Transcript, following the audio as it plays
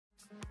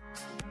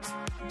Hello,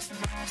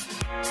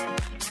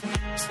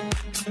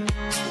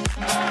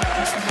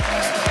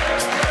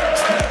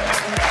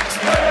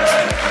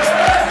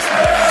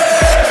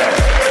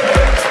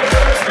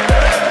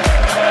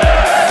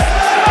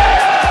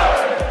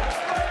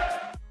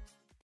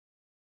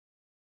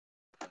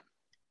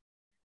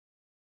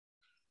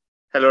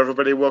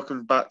 everybody.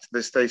 Welcome back to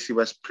the Stacey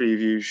West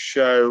Preview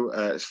Show.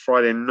 It's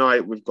Friday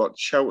night. We've got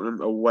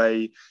Cheltenham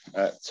away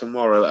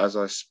tomorrow as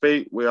I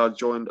speak. We are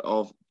joined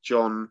of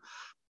John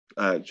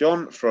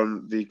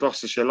from the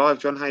Gloucestershire Live.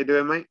 John, how you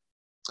doing, mate?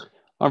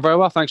 I'm very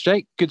well, thanks,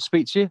 Jake. Good to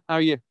speak to you. How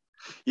are you?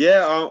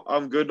 Yeah,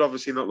 I'm good.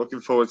 Obviously not looking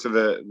forward to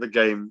the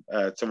game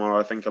tomorrow.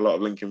 I think a lot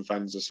of Lincoln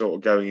fans are sort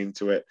of going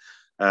into it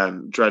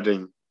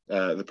dreading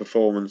the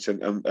performance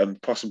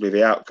and possibly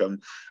the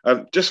outcome.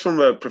 Just from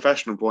a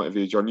professional point of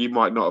view, John, you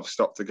might not have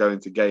stopped to go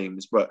into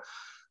games, but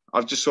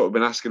I've just sort of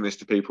been asking this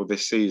to people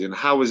this season.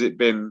 How has it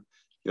been,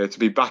 to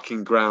be back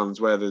in grounds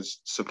where there's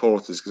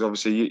supporters? Because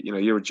obviously,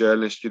 you're a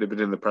journalist. You'd have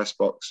been in the press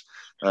box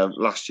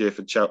last year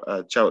for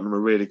Cheltenham, a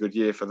really good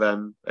year for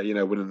them.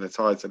 Winning the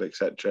title,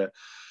 etc.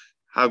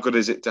 How good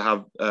is it to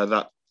have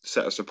that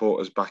set of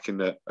supporters back in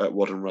at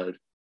Whaddon Road?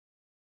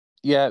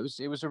 Yeah,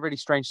 it was a really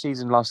strange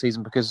season last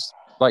season because,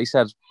 like you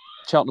said,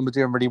 Cheltenham were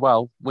doing really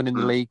well, winning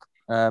the league,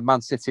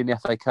 Man City in the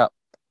FA Cup,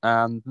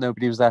 and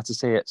nobody was there to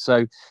see it.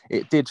 So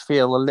it did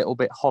feel a little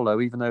bit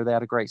hollow, even though they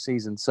had a great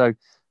season. So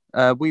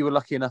we were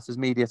lucky enough as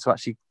media to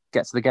actually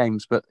get to the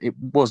games, but it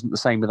wasn't the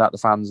same without the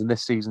fans. And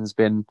this season's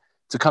been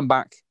to come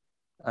back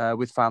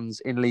with fans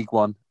in League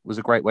One was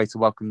a great way to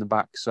welcome them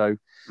back. So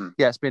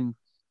yeah, it's been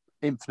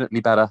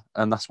infinitely better,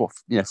 and that's what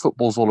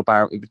football's all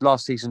about.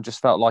 Last season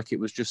just felt like it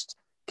was just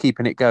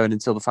keeping it going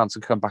until the fans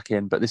could come back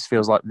in, but this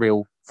feels like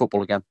real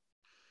football again.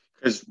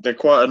 Because they're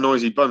quite a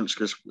noisy bunch.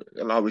 Because,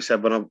 like we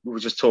said, we were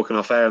just talking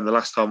off air, and the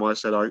last time I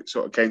said I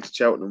sort of came to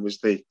Cheltenham was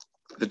the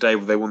day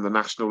where they won the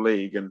National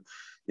League, and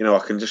I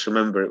can just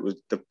remember it was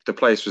the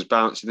place was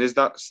bouncing. Is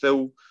that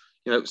still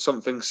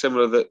something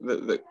similar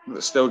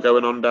that's still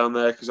going on down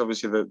there? Because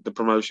obviously the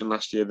promotion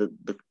last year,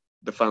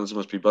 the fans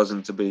must be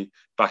buzzing to be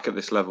back at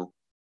this level.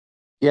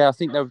 Yeah, I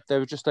think there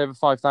were just over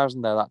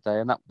 5,000 there that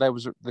day, and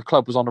the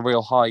club was on a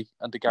real high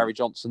under Gary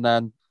Johnson.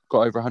 Then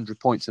got over 100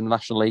 points in the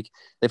National League.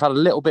 They've had a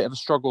little bit of a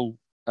struggle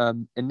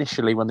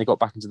initially when they got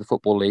back into the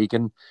Football League,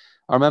 and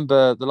I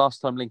remember the last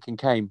time Lincoln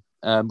came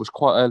was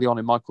quite early on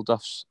in Michael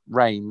Duff's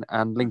reign,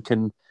 and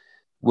Lincoln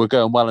were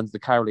going well into the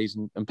Cowleys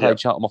and played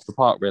Cheltenham off the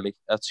park really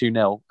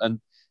 2-0, and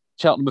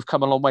Cheltenham have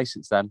come a long way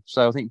since then.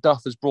 So I think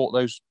Duff has brought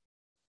those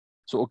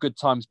sort of good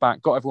times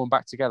back, got everyone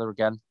back together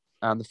again,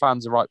 and the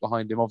fans are right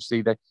behind him.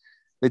 Obviously they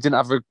didn't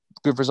have a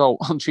good result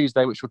on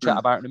Tuesday, which we'll chat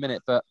about in a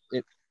minute, but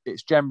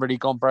it's generally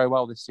gone very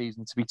well this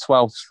season. To be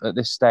 12th at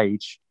this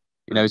stage,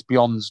 is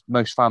beyond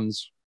most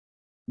fans'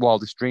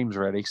 wildest dreams,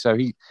 really. So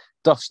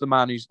Duff's the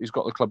man who's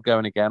got the club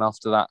going again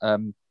after that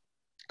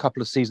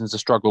couple of seasons of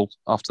struggle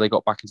after they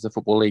got back into the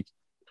Football League.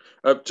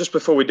 Just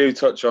before we do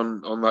touch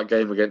on that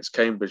game against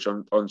Cambridge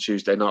on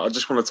Tuesday night, I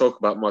just want to talk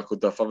about Michael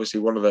Duff, obviously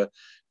one of the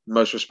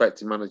most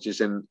respected managers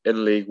in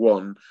League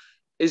One.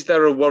 Is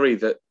there a worry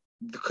that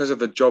because of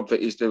the job that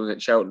he's doing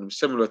at Cheltenham,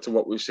 similar to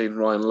what we've seen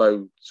Ryan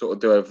Lowe sort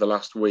of do over the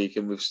last week,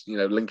 and we've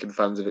Lincoln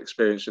fans have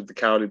experienced with the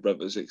Cowley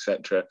brothers,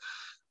 etc.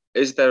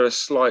 Is there a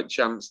slight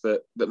chance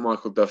that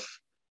Michael Duff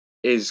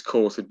is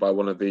courted by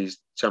one of these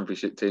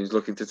Championship teams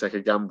looking to take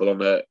a gamble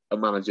on a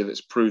manager that's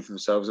proved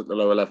themselves at the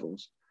lower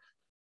levels?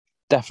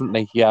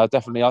 Definitely, yeah,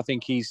 definitely. I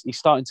think he's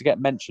starting to get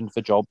mentioned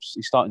for jobs.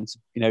 He's starting to,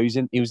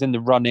 he was in the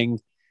running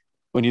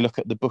when you look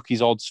at the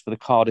bookies odds for the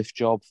Cardiff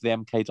job, for the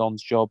MK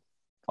Dons job.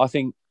 I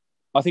think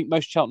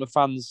most Cheltenham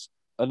fans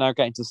are now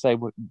getting to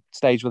the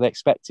stage where they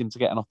expect him to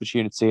get an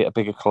opportunity at a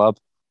bigger club.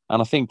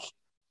 And I think,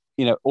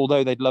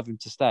 although they'd love him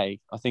to stay,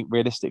 I think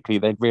realistically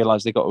they'd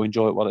realise they've got to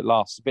enjoy it while it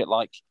lasts. A bit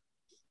like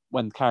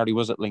when Cowley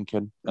was at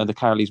Lincoln and the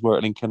Cowleys were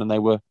at Lincoln, and they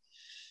were,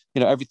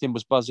 everything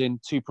was buzzing,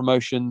 2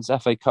 promotions,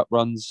 FA Cup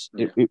runs.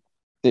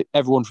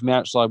 Everyone from the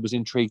outside was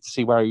intrigued to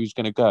see where he was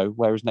going to go,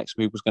 where his next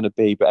move was going to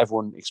be, but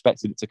everyone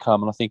expected it to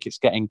come. And I think it's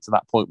getting to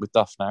that point with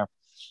Duff now.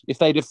 If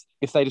they'd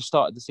have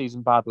started the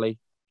season badly,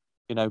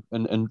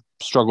 and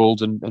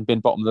struggled and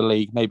been bottom of the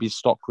league, maybe his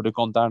stock would have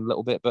gone down a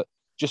little bit. But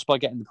just by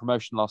getting the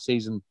promotion last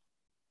season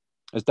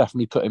has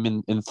definitely put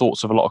him in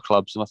thoughts of a lot of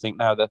clubs. And I think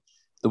now the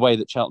way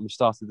that Cheltenham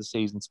started the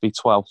season to be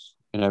 12th,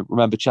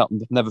 remember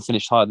Cheltenham have never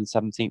finished higher than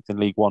 17th in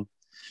League One.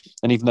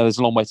 And even though there's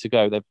a long way to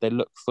go, they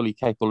look fully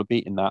capable of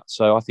beating that.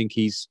 So I think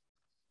he's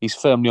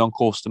firmly on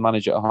course to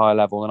manage at a higher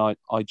level. And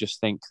I just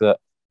think that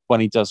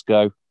when he does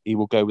go, he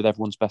will go with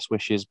everyone's best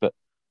wishes, but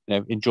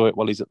enjoy it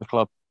while he's at the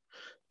club.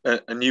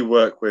 And you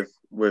work with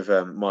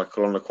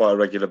Michael on quite a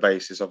regular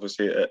basis,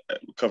 obviously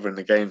covering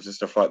the games and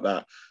stuff like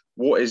that.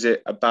 What is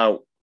it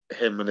about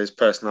him and his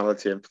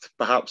personality, and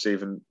perhaps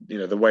even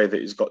the way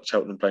that he's got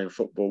Cheltenham playing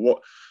football?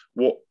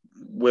 What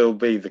will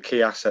be the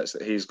key assets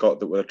that he's got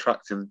that will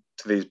attract him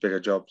to these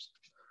bigger jobs?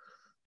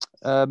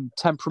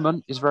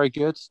 Temperament is very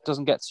good.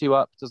 Doesn't get too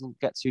up, doesn't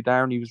get too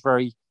down. He was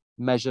very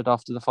measured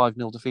after the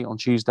 5-0 defeat on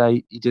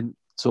Tuesday. He didn't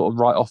sort of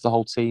write off the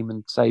whole team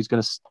and say he's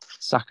going to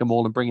sack them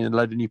all and bring in a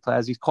load of new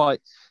players. He's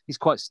quite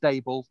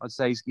stable. I'd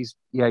say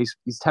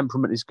his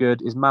temperament is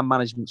good. His man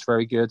management's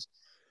very good.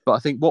 But I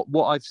think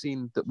what I've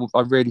seen that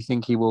I really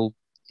think he will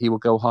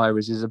go higher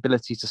is his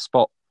ability to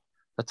spot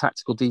a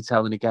tactical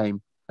detail in a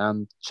game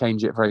and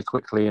change it very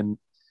quickly. And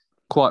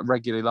quite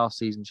regularly last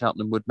season,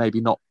 Cheltenham would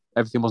maybe not,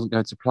 everything wasn't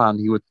going to plan.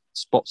 He would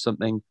spot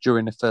something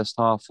during the first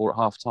half or at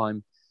half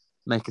time,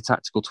 make a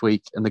tactical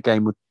tweak, and the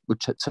game would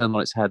turn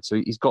on its head.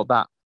 So he's got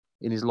that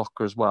in his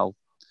locker as well.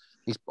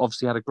 He's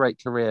obviously had a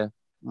great career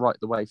right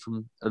the way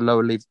from a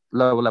lower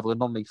level of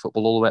non-league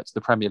football all the way up to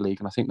the Premier League.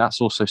 And I think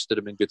that's also stood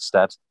him in good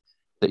stead.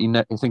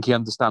 That I think he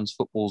understands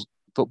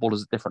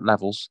footballers at different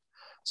levels.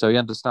 So he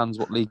understands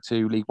what League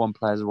Two, League One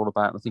players are all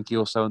about. And I think he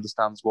also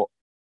understands what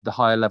the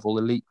higher level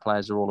elite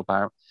players are all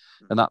about.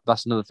 And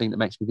that's another thing that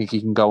makes me think he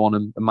can go on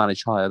and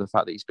manage higher. The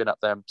fact that he's been up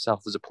there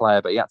himself as a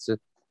player, but he had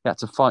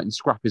to fight and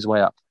scrap his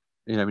way up,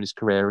 in his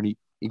career, and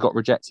he got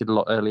rejected a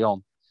lot early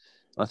on.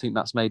 And I think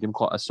that's made him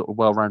quite a sort of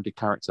well-rounded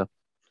character.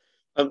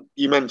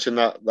 You mentioned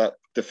that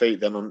defeat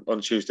then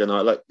on Tuesday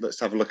night. Let's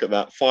have a look at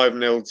that.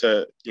 5-0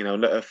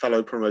 to a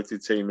fellow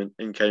promoted team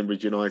in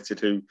Cambridge United,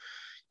 who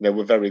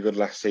were very good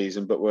last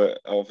season, but were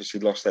obviously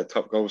lost their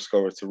top goal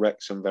scorer to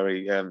Wrexham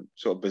very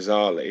sort of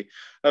bizarrely.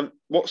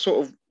 What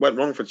sort of went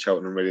wrong for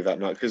Cheltenham really that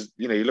night? Because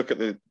you look at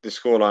the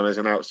scoreline as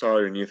an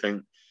outsider and you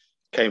think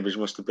Cambridge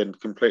must have been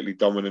completely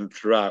dominant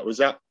throughout. Was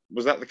that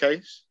the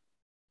case?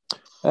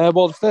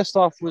 Well, the first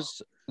half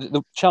was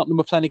the Cheltenham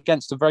were playing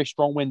against a very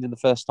strong wind in the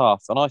first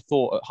half, and I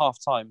thought at half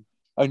time,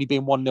 only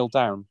being 1-0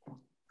 down,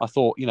 I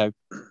thought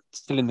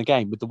still in the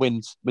game with the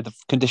wind, with the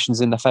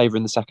conditions in their favour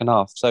in the second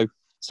half. So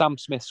Sam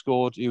Smith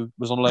scored, who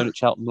was on loan at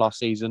Cheltenham last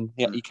season.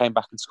 He came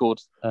back and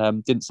scored.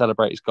 Didn't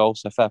celebrate his goal,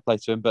 so fair play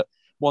to him. But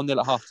 1-0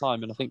 at half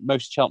time, and I think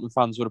most Cheltenham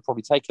fans would have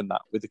probably taken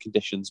that with the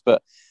conditions.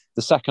 But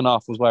the second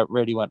half was where it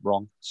really went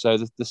wrong. So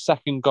the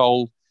second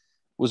goal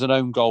was an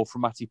own goal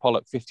from Matty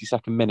Pollock,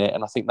 52nd minute,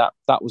 and I think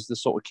that was the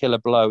sort of killer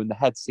blow, and the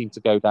head seemed to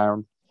go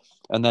down.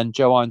 And then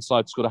Joe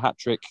Ironside scored a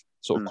hat-trick,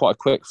 sort of quite a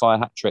quick-fire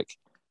hat-trick.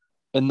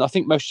 And I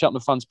think most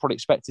Cheltenham fans probably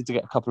expected to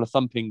get a couple of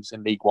thumpings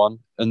in League One,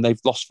 and they've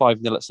lost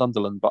 5-0 at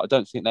Sunderland, but I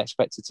don't think they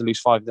expected to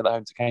lose 5-0 at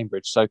home to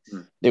Cambridge. So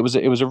it was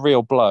a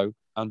real blow,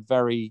 and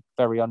very,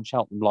 very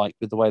un-Cheltenham-like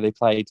with the way they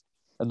played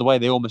and the way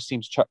they almost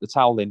seemed to chuck the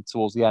towel in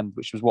towards the end,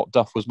 which was what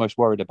Duff was most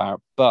worried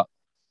about. But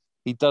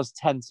he does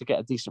tend to get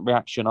a decent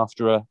reaction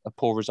after a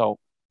poor result.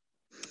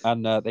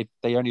 And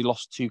they only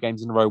lost 2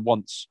 games in a row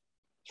once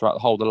throughout the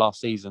whole of the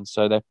last season.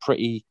 So they're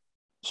pretty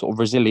sort of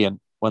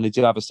resilient. When they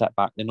do have a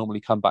setback, they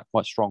normally come back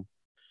quite strong.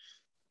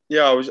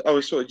 Yeah, I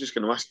was sort of just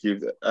going to ask you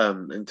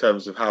that in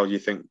terms of how you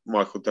think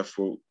Michael Duff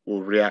will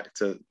react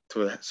to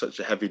such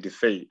a heavy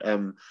defeat.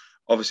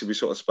 Obviously, we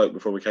sort of spoke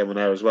before we came on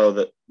air as well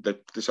that they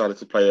decided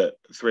to play a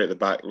 3 at the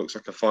back, looks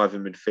like a 5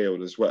 in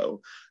midfield as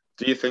well.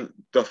 Do you think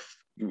Duff,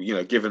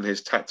 given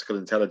his tactical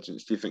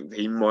intelligence, do you think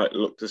he might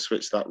look to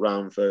switch that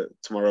round for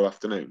tomorrow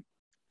afternoon?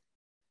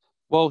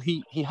 Well,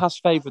 he has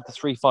favoured the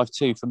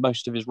 3-5-2 for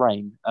most of his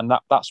reign, and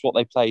that's what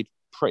they played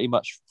pretty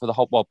much for the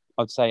whole. Well,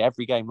 I'd say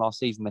every game last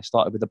season they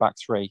started with the back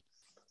 3.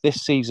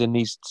 This season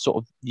he's sort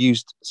of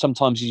used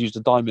a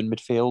diamond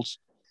midfield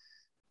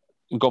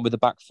and gone with the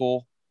back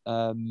 4.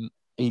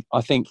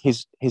 I think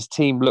his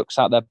team looks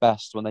at their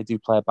best when they do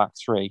play a back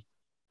 3.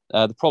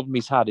 The problem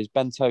he's had is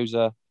Ben Tozer,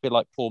 a bit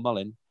like Paul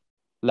Mullin,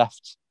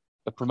 left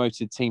a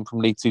promoted team from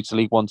League Two to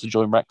League One to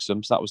join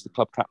Wrexham. So that was the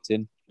club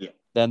captain. Yeah.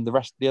 Then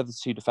the other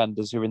 2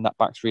 defenders who were in that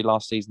back 3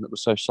 last season that were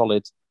so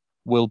solid,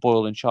 Will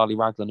Boyle and Charlie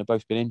Raglan, have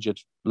both been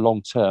injured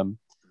long term.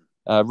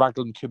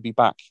 Raglan could be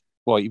back.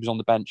 Well, he was on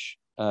the bench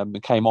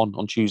and came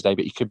on Tuesday,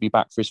 but he could be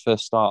back for his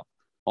first start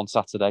on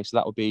Saturday. So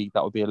that would be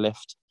a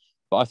lift.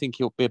 But I think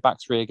he'll be a back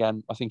 3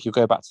 again. I think he'll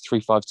go back to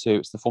 3-5-2.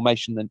 It's the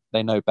formation that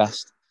they know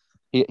best.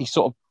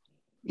 The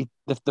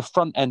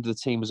front end of the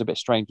team was a bit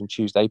strange on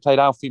Tuesday. He played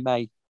Alfie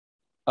May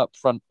up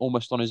front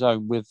almost on his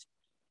own with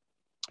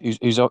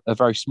who's a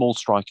very small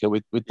striker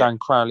with Dan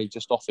Crowley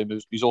just off him,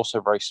 who's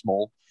also very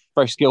small,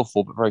 very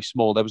skillful but very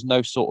small. There was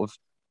no sort of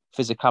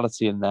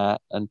physicality in there.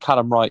 And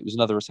Callum Wright was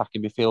another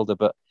attacking midfielder,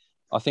 but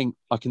I think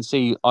I can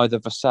see either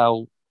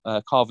Carl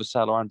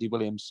Vassell or Andy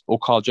Williams or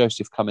Carl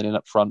Joseph coming in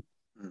up front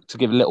to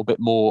give a little bit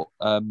more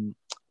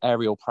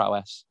aerial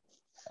prowess.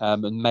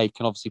 And May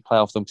can obviously play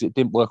off them because it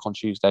didn't work on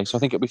Tuesday. So I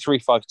think it'll be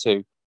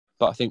 3-5-2.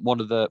 But I think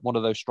one of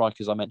those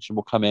strikers I mentioned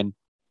will come in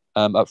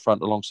up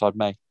front alongside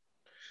May.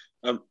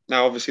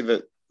 Now,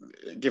 obviously,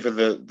 given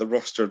the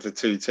roster of the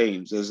 2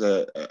 teams, there's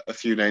a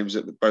few names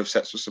that both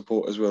sets of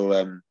supporters will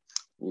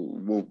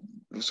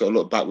sort of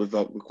look back with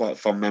quite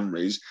fond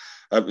memories.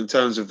 In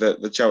terms of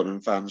the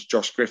Cheltenham fans,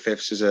 Josh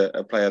Griffiths is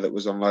a player that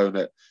was on loan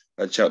at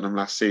Cheltenham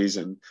last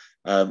season.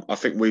 I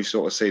think we've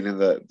sort of seen in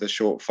the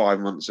short 5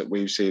 months that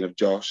we've seen of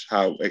Josh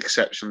how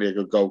exceptionally a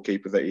good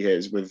goalkeeper that he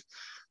is, with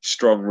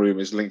strong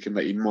rumours linking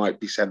that he might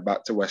be sent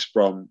back to West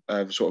Brom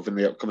sort of in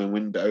the upcoming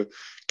window.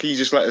 Can you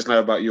just let us know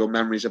about your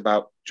memories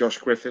about Josh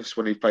Griffiths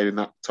when he played in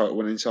that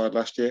title-winning side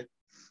last year?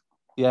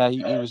 Yeah,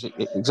 he was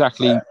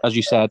exactly as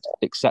you said,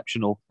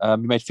 exceptional. He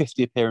made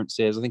 50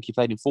 appearances. I think he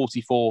played in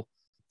 44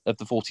 of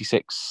the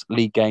 46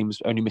 league games,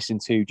 only missing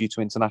two due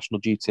to international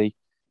duty.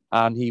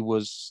 And he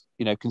was,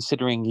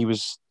 considering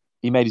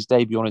he made his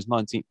debut on his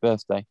 19th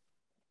birthday,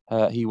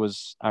 he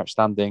was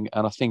outstanding.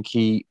 And I think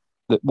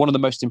one of the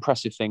most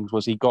impressive things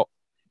was he got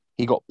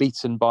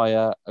beaten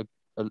by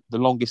the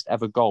longest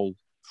ever goal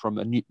from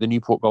the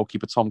Newport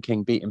goalkeeper Tom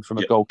King beat him from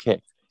a goal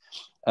kick.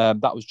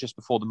 That was just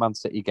before the Man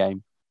City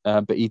game.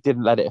 But he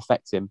didn't let it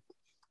affect him,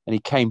 and he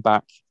came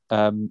back,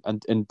 and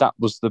that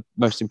was the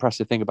most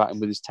impressive thing about him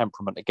with his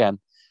temperament. Again,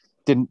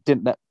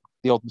 didn't let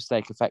the odd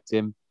mistake affect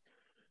him.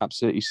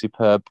 Absolutely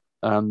superb,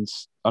 and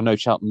I know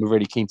Cheltenham were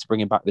really keen to bring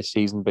him back this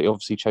season, but he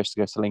obviously chose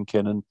to go to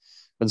Lincoln,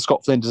 and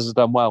Scott Flinders has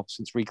done well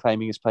since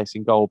reclaiming his place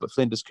in goal. But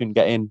Flinders couldn't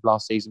get in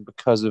last season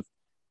because of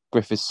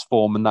Griffiths'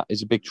 form, and that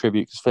is a big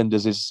tribute because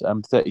Flinders is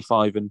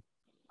 35 and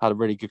had a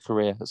really good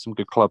career at some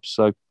good clubs.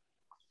 So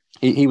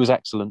he was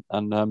excellent,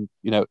 and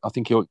I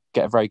think he'll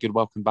get a very good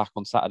welcome back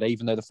on Saturday.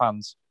 Even though the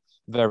fans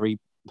very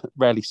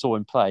rarely saw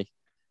him play,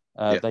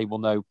 they will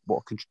know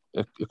what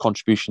a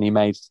contribution he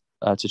made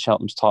to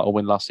Cheltenham's title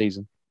win last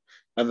season.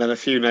 And then a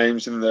few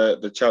names in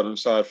the Cheltenham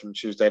side from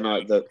Tuesday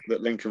night that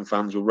Lincoln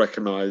fans will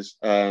recognise.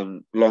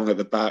 Long at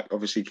the back,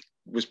 obviously,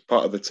 was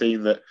part of the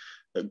team that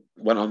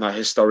went on that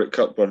historic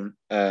cup run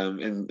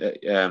when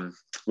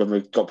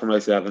we got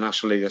promoted out of the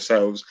National League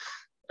ourselves.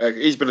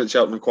 He's been at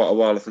Cheltenham quite a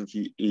while. I think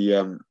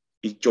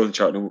he joined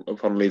Cheltenham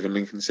upon leaving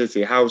Lincoln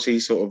City. How's he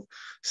sort of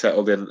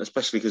settled in,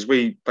 especially because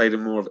we played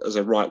him more as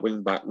a right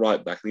wing back,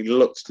 right back, and he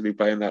looks to be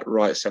playing that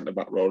right centre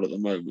back role at the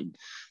moment.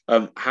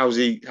 How's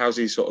he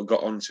sort of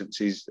got on since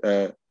he's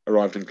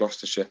arrived in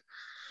Gloucestershire?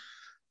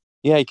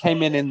 Yeah, he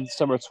came in the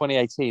summer of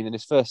 2018, and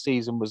his first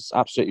season was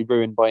absolutely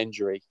ruined by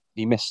injury.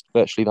 He missed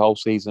virtually the whole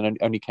season and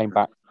only came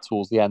back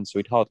towards the end, so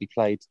he'd hardly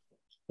played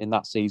in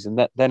that season.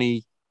 Then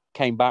he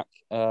came back,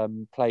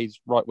 played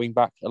right wing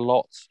back a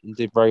lot and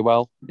did very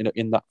well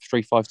in that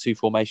 3-5-2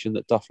 formation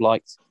that Duff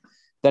liked.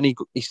 Then he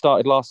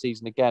started last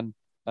season again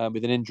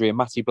with an injury, and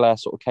Matty Blair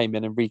sort of came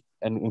in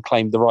and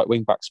claimed the right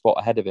wing back spot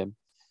ahead of him.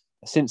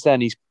 Since then,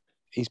 he's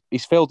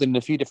filled in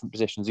a few different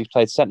positions. He's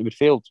played centre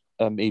midfield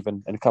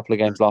even in a couple of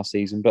games last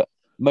season, but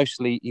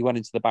mostly he went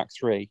into the back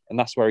three, and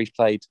that's where he's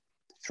played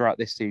throughout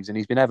this season.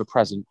 He's been ever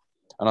present,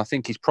 and I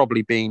think he's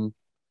probably been,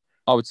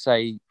 I would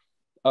say,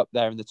 up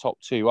there in the top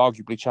two,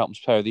 arguably Cheltenham's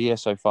Player of the Year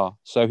so far.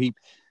 So he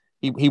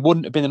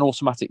wouldn't have been an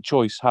automatic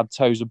choice had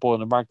Tozer,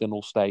 Boyle and Raglan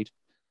all stayed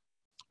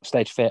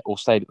fit or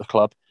stayed at the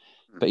club.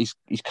 But he's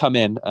come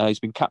in, he's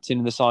been captain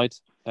in the side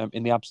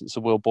in the absence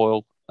of Will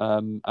Boyle,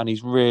 and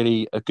he's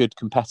really a good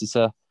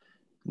competitor,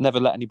 never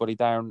let anybody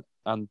down.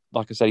 And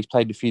like I said, he's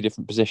played in a few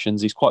different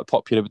positions. He's quite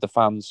popular with the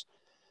fans.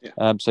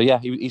 Yeah.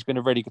 He's been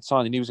a really good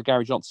signing. He was a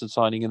Gary Johnson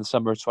signing in the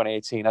summer of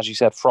 2018, as you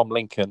said, from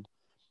Lincoln.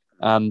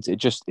 And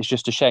it's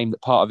just a shame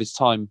that part of his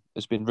time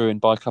has been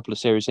ruined by a couple of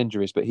serious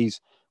injuries. But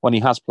when he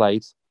has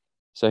played,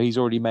 so he's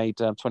already made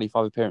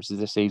 25 appearances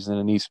this season,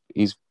 and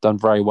he's done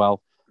very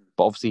well.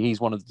 But obviously, he's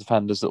one of the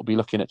defenders that will be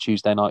looking at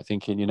Tuesday night,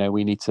 thinking,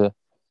 we need to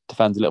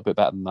defend a little bit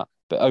better than that.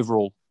 But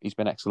overall, he's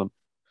been excellent.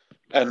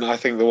 And I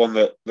think the one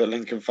that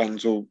Lincoln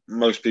fans will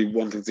most be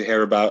wanting to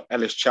hear about,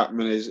 Ellis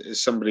Chapman,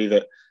 is somebody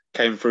that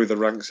came through the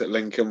ranks at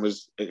Lincoln,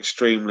 was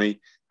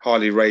extremely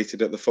highly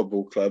rated at the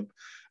football club.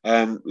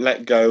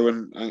 Let go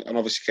and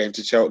obviously came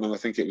to Cheltenham. I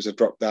think it was a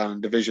drop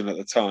down division at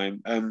the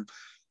time.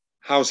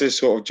 How's his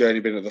sort of journey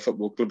been at the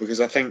football club?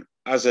 Because I think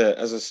as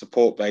a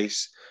support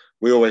base,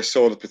 we always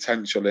saw the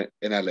potential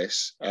in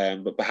Ellis,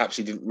 but perhaps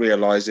he didn't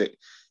realise it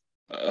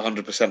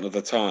 100% of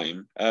the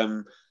time.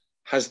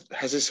 Has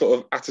his sort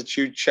of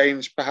attitude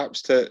changed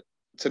perhaps to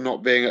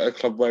not being at a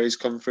club where he's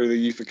come through the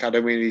youth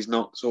academy and he's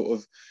not sort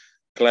of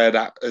glared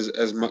at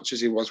as much as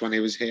he was when he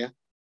was here?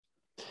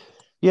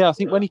 Yeah, I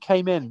think when he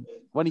came in,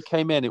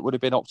 it would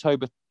have been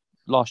October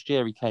last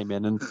year he came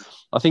in. And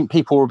I think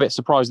people were a bit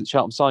surprised that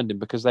Cheltenham signed him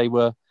because they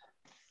were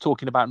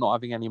talking about not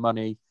having any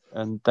money.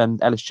 And then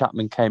Ellis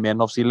Chapman came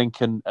in. Obviously,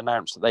 Lincoln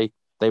announced that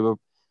they were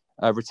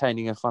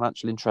retaining a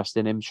financial interest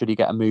in him. Should he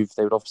get a move,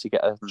 they would obviously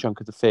get a chunk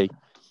of the fee.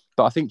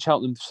 But I think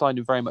Cheltenham signed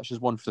him very much as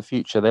one for the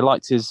future. They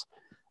liked his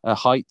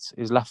height,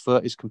 his left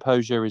foot, his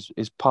composure,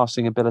 his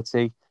passing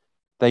ability.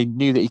 They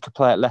knew that he could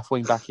play at left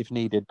wing back if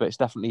needed, but it's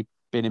definitely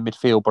been in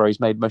midfield where he's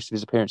made most of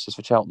his appearances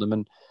for Cheltenham.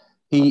 And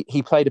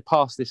he played a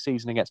pass this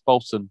season against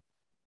Bolton,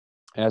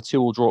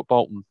 2-2 draw at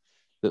Bolton.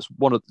 That's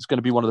going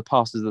to be one of the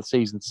passes of the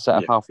season to set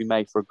up Alfie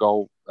May for a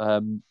goal. I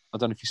don't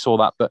know if you saw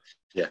that, but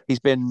he's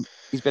been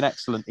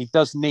excellent. He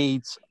does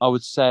need, I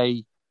would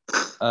say,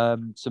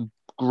 some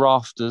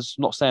grafters.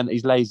 Not saying that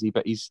he's lazy,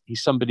 but he's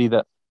somebody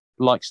that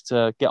likes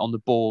to get on the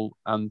ball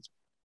and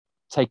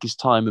take his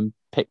time and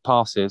pick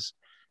passes.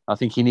 I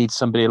think he needs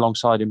somebody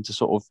alongside him to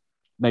sort of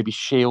maybe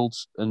shield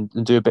and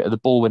do a bit of the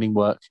ball winning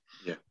work.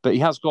 Yeah. But he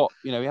has got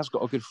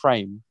a good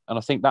frame, and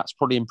I think that's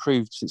probably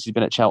improved since he's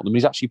been at Cheltenham.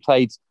 He's actually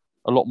played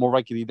a lot more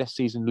regularly this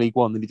season in League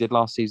One than he did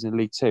last season in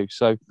League Two.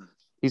 So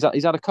he's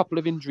had a couple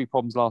of injury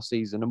problems last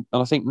season, and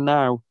I think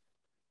now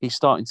he's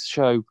starting to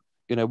show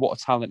what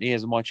a talent he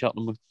is and why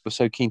Cheltenham were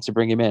so keen to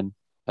bring him in.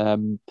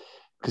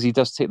 Because he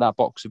does tick that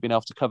box of being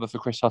able to cover for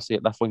Chris Hussey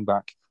at left wing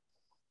back.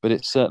 But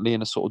it's certainly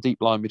in a sort of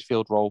deep line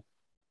midfield role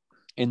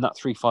in that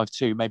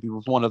 3-5-2, maybe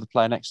with one other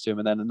player next to him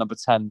and then a number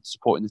 10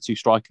 supporting the two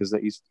strikers,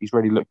 that he's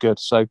really looked good.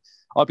 So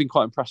I've been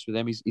quite impressed with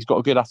him. He's got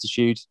a good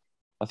attitude.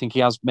 I think he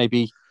has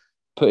maybe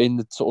put in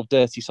the sort of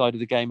dirty side of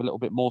the game a little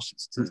bit more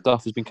since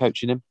Duff has been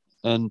coaching him.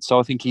 And so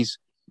I think he's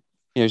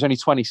only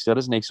 20 still,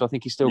 isn't he? So I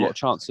think he's still got a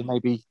chance of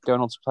maybe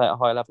going on to play at a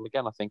higher level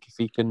again, I think, if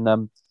he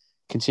can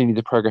continue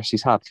the progress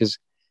he's had. Because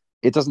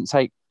it doesn't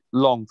take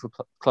long for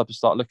club to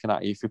start looking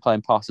at you if you're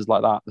playing passes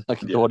like that, like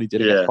the one he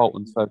did against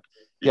Bolton. So,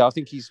 I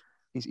think he's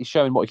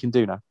showing what he can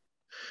do now.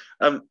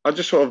 I'm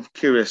just sort of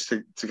curious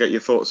to get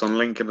your thoughts on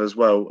Lincoln as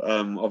well.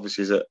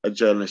 Obviously, as a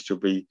journalist, you'll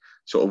be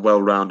sort of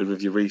well-rounded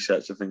with your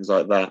research and things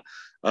like that.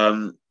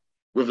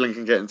 With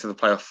Lincoln getting to the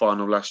playoff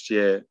final last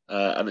year,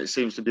 and it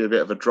seems to be a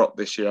bit of a drop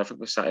this year. I think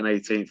we're sat in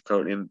 18th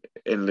currently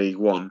in League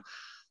One.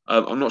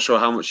 I'm not sure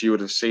how much you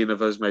would have seen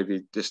of us,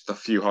 maybe just a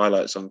few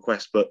highlights on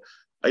Quest, but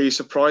are you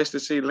surprised to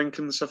see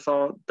Lincoln so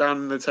far down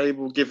in the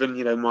table,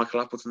 given,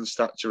 Michael Appleton's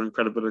stature and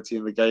credibility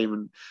in the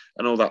game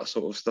and all that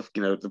sort of stuff,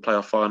 the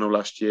playoff final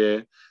last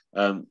year?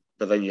 But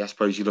then I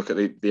suppose you look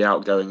at the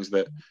outgoings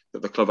that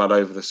the club had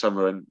over the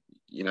summer and,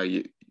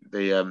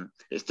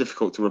 it's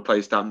difficult to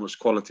replace that much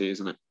quality,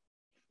 isn't it?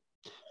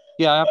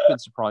 Yeah, I have been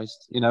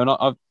surprised, and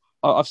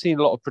I've seen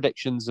a lot of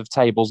predictions of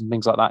tables and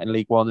things like that in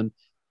League One, and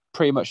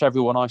pretty much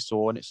everyone I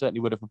saw, and it certainly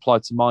would have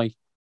applied to my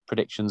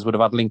predictions, would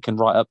have had Lincoln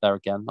right up there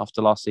again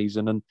after last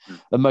season, and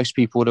most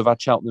people would have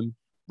had Cheltenham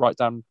right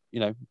down,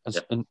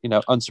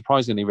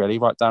 unsurprisingly, really,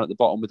 right down at the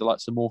bottom with the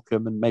likes of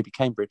Morecambe and maybe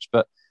Cambridge.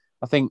 But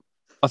I think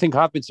I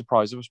have been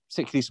surprised. I was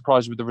particularly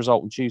surprised with the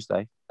result on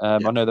Tuesday. I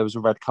know there was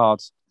a red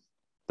card.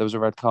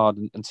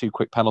 And 2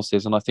 quick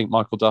penalties, and I think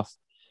Michael Duff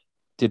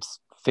did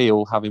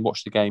feel, having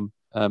watched the game,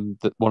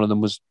 that one of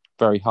them was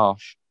very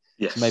harsh.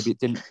 Yes. So maybe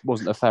it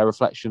wasn't a fair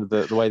reflection of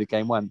the way the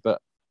game went.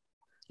 But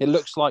it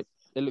looks like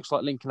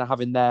Lincoln are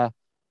having their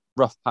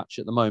rough patch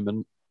at the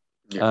moment.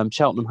 Yeah.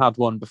 Cheltenham had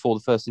one before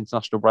the first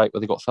international break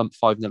where they got thumped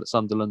 5-0 at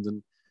Sunderland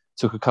and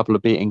took a couple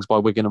of beatings by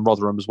Wigan and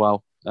Rotherham as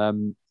well.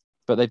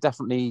 But they've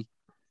definitely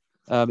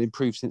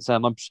improved since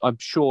then. I'm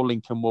sure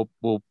Lincoln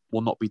will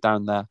not be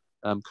down there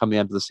come the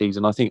end of the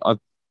season. I think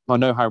I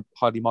know how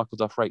highly Michael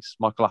Duff rates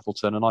Michael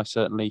Appleton, and I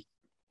certainly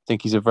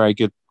think he's a very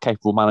good,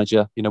 capable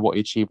manager. You know what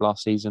he achieved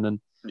last season, and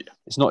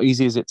it's not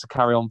easy, is it, to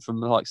carry on from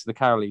the likes of the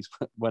Carolys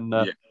when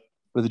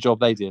with the job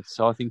they did.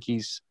 So I think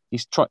he's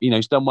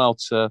done well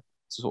to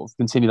sort of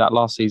continue that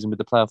last season with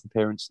the playoff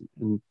appearance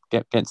and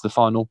get to the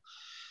final.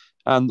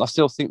 And I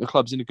still think the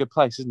club's in a good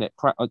place, isn't it?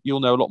 You'll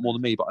know a lot more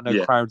than me, but I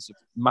know crowds have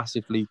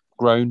massively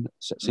grown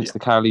since the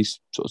Carolys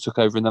sort of took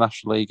over in the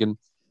National League. And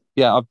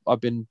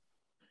I've been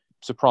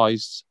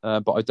surprised,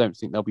 but I don't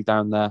think they'll be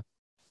down there.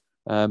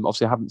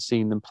 Obviously, I haven't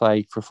seen them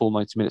play for a full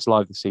 90 minutes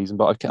live this season,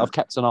 but I've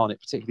kept an eye on it,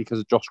 particularly because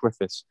of Josh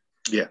Griffiths.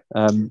 Yeah.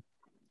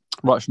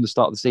 Right from the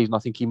start of the season, I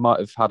think he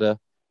might have had a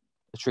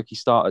tricky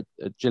start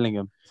at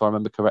Gillingham, if I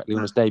remember correctly,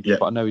 on his debut.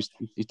 But I know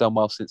he's done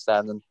well since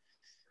then. And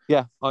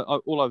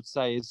all I would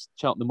say is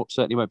Cheltenham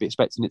certainly won't be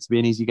expecting it to be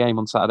an easy game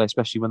on Saturday,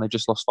 especially when they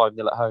just lost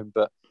 5-0 at home.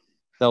 But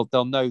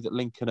they'll know that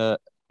Lincoln are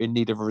in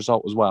need of a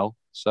result as well.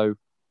 So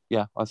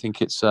I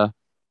think it's going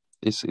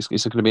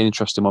to be an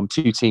interesting one.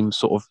 2 teams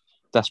sort of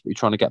desperately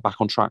trying to get back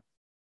on track.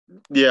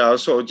 Yeah, I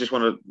sort of just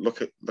want to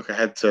look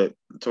ahead to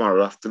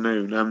tomorrow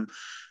afternoon.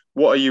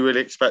 What are you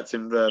really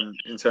expecting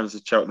in terms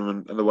of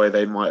Cheltenham and the way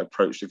they might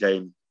approach the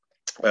game?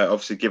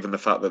 Obviously, given the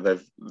fact that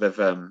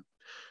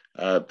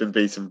they've been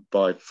beaten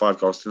by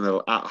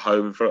 5-0 at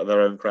home in front of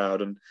their own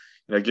crowd, and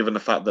given the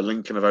fact that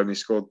Lincoln have only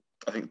scored,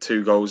 I think,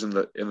 2 goals in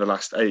the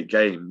last 8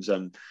 games,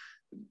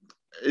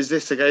 is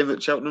this a game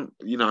that Cheltenham?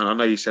 And I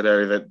know you said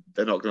earlier that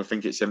they're not going to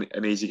think it's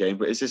an easy game,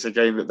 but is this a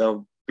game that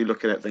they'll be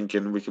looking at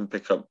thinking we can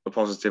pick up a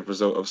positive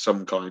result of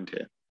some kind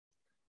here?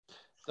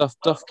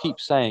 Duff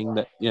keeps saying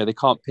that they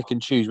can't pick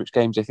and choose which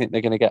games they think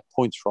they're going to get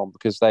points from,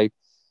 because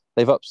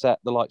they've upset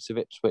the likes of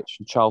Ipswich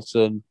and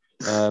Charlton,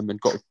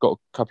 and got a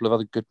couple of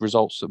other good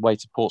results away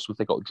to Portsmouth.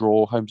 They got a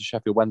draw, home to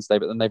Sheffield Wednesday,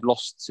 but then they've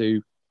lost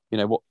to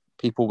what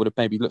people would have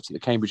maybe looked at the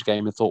Cambridge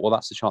game and thought, well,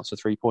 that's a chance for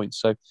 3 points.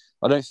 So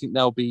I don't think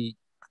they'll be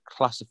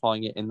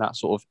classifying it in that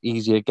sort of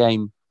easier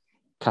game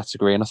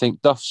category. And I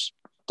think Duff's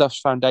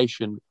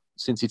foundation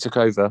since he took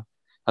over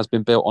has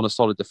been built on a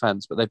solid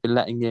defence, but they've been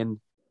letting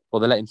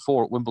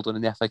 4 at Wimbledon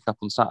in the FA Cup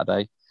on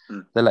Saturday.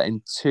 They're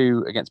letting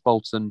 2 against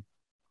Bolton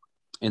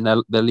in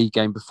their league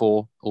game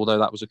before, although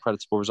that was a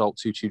creditable result,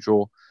 2-2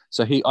 draw.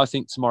 So I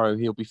think tomorrow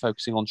he'll be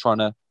focusing on trying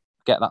to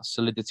get that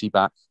solidity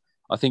back.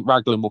 I think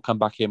Raglan will come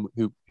back in,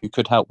 who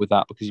could help with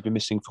that, because he's been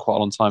missing for quite a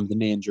long time with a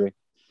knee injury.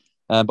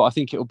 But I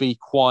think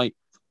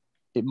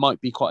it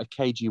might be quite a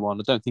cagey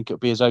one. I don't think it'll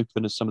be as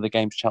open as some of the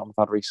games Cheltenham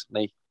have had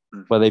recently,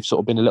 where they've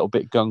sort of been a little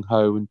bit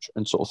gung-ho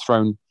and sort of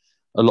thrown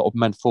a lot of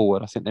men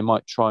forward. I think they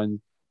might try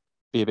and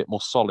be a bit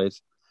more solid.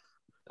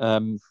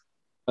 And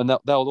they'll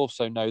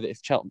also know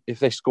that if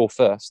they score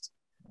first,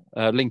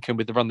 Lincoln,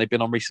 with the run they've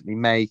been on recently,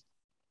 may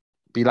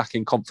be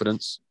lacking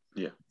confidence.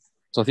 Yeah.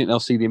 So I think they'll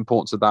see the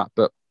importance of that.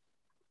 But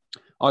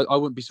I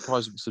wouldn't be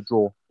surprised if it's a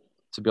draw,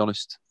 to be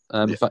honest.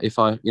 If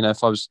I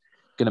was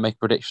going to make a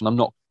prediction, I'm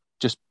not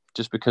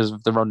just because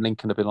of the run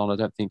Lincoln have been on. I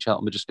don't think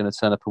Cheltenham are just going to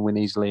turn up and win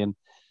easily. And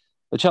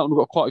Cheltenham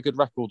have got quite a good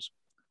record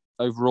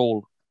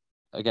overall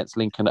against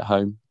Lincoln at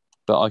home,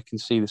 but I can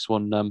see this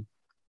one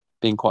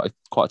being quite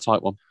a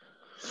tight one.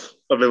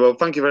 Lovely. Well,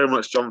 thank you very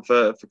much, John,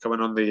 for coming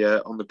on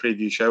the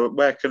preview show.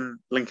 Where can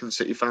Lincoln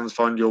City fans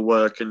find your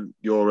work and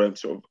your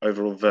sort of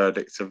overall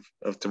verdict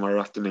of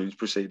tomorrow afternoon's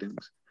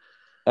proceedings?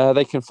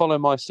 They can follow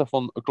my stuff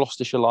on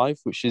Gloucestershire Live,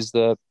 which is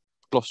the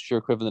Gloucestershire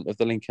equivalent of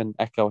the Lincoln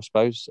Echo, I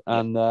suppose,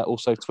 and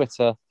also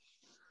Twitter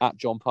at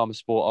John Palmer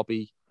Sport.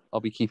 I'll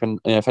be keeping.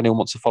 If anyone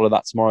wants to follow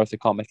that tomorrow, if they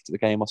can't make it to the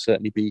game, I'll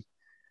certainly be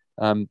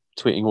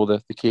tweeting all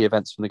the key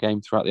events from the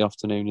game throughout the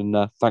afternoon.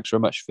 And thanks very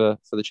much for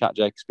the chat,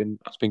 Jake.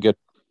 It's been good.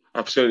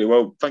 Absolutely.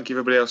 Well, thank you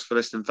everybody else for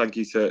listening. Thank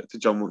you to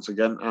John once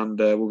again, and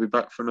we'll be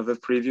back for another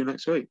preview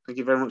next week. Thank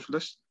you very much for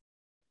listening.